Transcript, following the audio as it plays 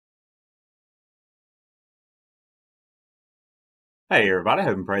Hey everybody, I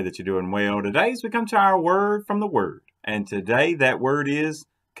hope and pray that you're doing well. Today as we come to our word from the Word. And today that word is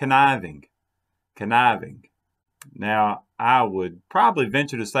conniving. Conniving. Now, I would probably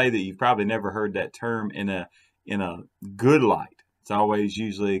venture to say that you've probably never heard that term in a good light. It's always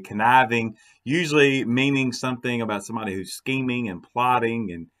usually conniving, usually meaning something about somebody who's scheming and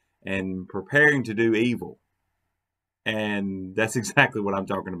plotting and preparing to do evil. And that's exactly what I'm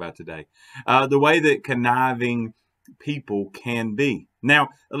talking about today. The way that conniving people can be. Now,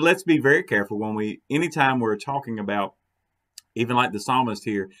 let's be very careful anytime we're talking about, even like the psalmist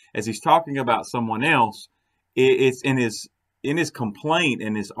here, as he's talking about someone else, it's in his complaint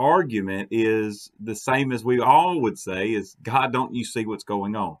and his argument is the same as we all would say is, God, don't you see what's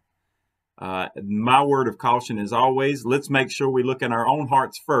going on? My word of caution is always, let's make sure we look in our own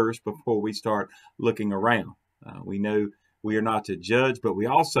hearts first before we start looking around. We know we are not to judge, but we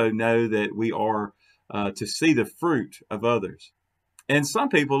also know that we are to see the fruit of others. And some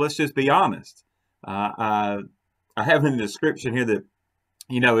people, let's just be honest. I have in the description here that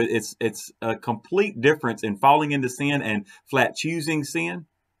it's a complete difference in falling into sin and flat choosing sin.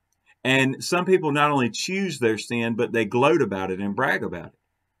 And some people not only choose their sin, but they gloat about it and brag about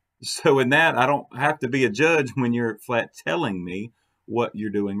it. So in that, I don't have to be a judge when you're flat telling me what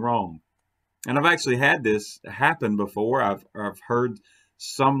you're doing wrong. And I've actually had this happen before. I've heard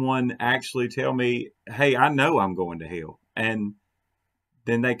someone actually tell me, hey, I know I'm going to hell. And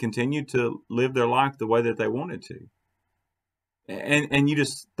then they continue to live their life the way that they wanted to. And you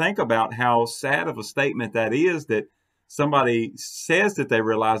just think about how sad of a statement that is, that somebody says that they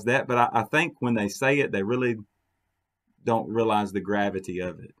realize that, but I think when they say it, they really don't realize the gravity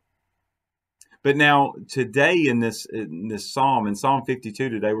of it. But now today in this psalm, in Psalm 52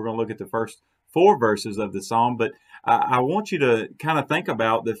 today, we're going to look at the first 4 verses of the psalm. But I want you to kind of think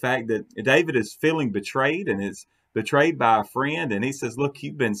about the fact that David is feeling betrayed and is betrayed by a friend. And he says, look,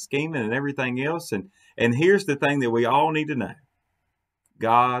 you've been scheming and everything else. And here's the thing that we all need to know.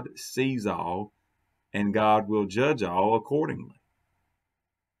 God sees all and God will judge all accordingly.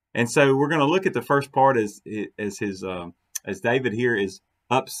 And so we're going to look at the first part as David here is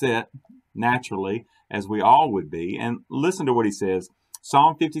upset naturally, as we all would be. And listen to what he says.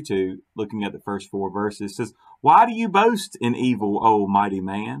 Psalm 52, looking at the first 4 verses, says, why do you boast in evil, O mighty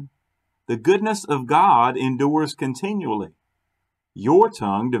man? The goodness of God endures continually. Your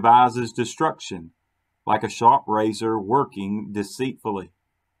tongue devises destruction, like a sharp razor working deceitfully.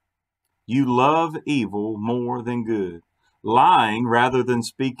 You love evil more than good, lying rather than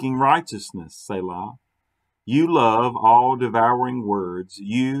speaking righteousness, Selah. You love all devouring words,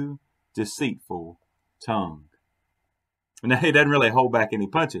 you deceitful tongue. Now, he doesn't really hold back any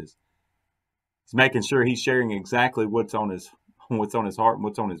punches. He's making sure he's sharing exactly what's on his heart and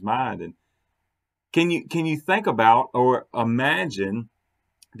what's on his mind. And can you think about or imagine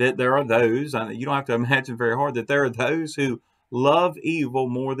that there are those, you don't have to imagine very hard, that there are those who love evil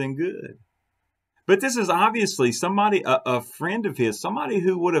more than good. But this is obviously somebody, a friend of his, somebody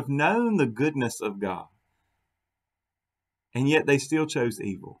who would have known the goodness of God. And yet they still chose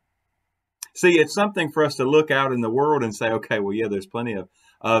evil. See, it's something for us to look out in the world and say, okay, well, yeah, there's plenty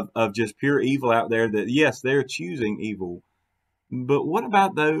of just pure evil out there that, yes, they're choosing evil. But what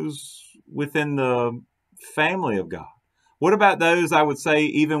about those within the family of God? What about those, I would say,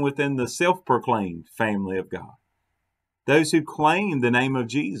 even within the self-proclaimed family of God? Those who claim the name of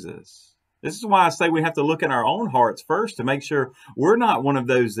Jesus. This is why I say we have to look in our own hearts first to make sure we're not one of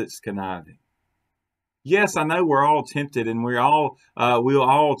those that's conniving. Yes, I know we're all tempted and we'll all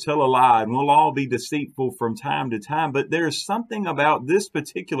tell a lie and we'll all be deceitful from time to time. But there's something about this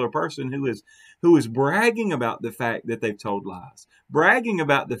particular person who is bragging about the fact that they've told lies, bragging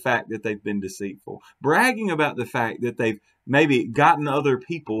about the fact that they've been deceitful, bragging about the fact that they've maybe gotten other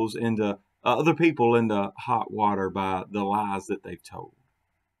people into hot water by the lies that they've told.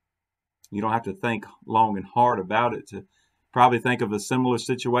 You don't have to think long and hard about it to probably think of a similar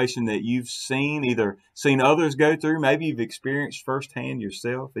situation that you've either seen others go through. Maybe you've experienced firsthand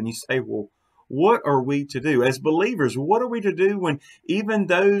yourself, and you say, well, what are we to do as believers? What are we to do when even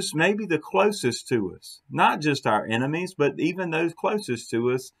those maybe the closest to us, not just our enemies, but even those closest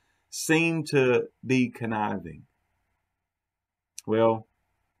to us seem to be conniving? Well,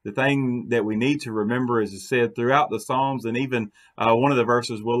 the thing that we need to remember, as it said throughout the Psalms, and even one of the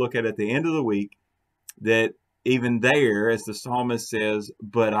verses we'll look at the end of the week, that even there, as the psalmist says,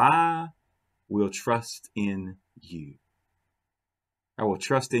 but I will trust in you. I will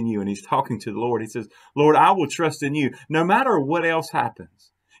trust in you. And he's talking to the Lord. He says, Lord, I will trust in you no matter what else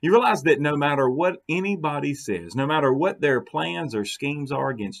happens. You realize that no matter what anybody says, no matter what their plans or schemes are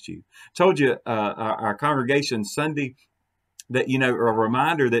against you. I told you, our congregation Sunday, That, a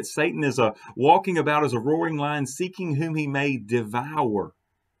reminder that Satan is walking about as a roaring lion, seeking whom he may devour,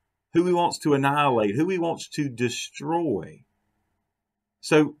 who he wants to annihilate, who he wants to destroy.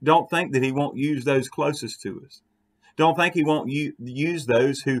 So don't think that he won't use those closest to us. Don't think he won't use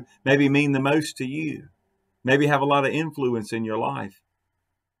those who maybe mean the most to you, maybe have a lot of influence in your life.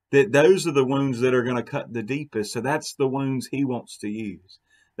 That those are the wounds that are going to cut the deepest. So that's the wounds he wants to use.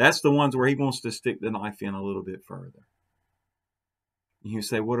 That's the ones where he wants to stick the knife in a little bit further. You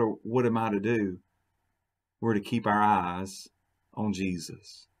say, what am I to do? We're to keep our eyes on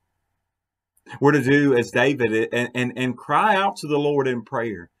Jesus. We're to do as David and cry out to the Lord in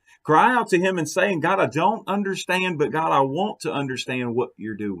prayer. Cry out to him and saying, God, I don't understand, but God, I want to understand what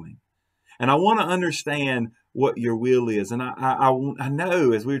you're doing. And I want to understand what your will is. And I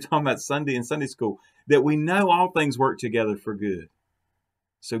know, as we were talking about Sunday in Sunday school, that we know all things work together for good.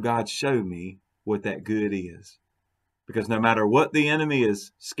 So God, show me what that good is. Because no matter what the enemy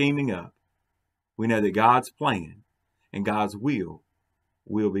is scheming up, we know that God's plan and God's will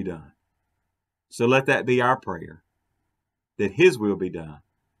be done. So let that be our prayer, that his will be done,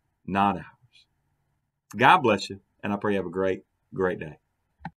 not ours. God bless you, and I pray you have a great, great day.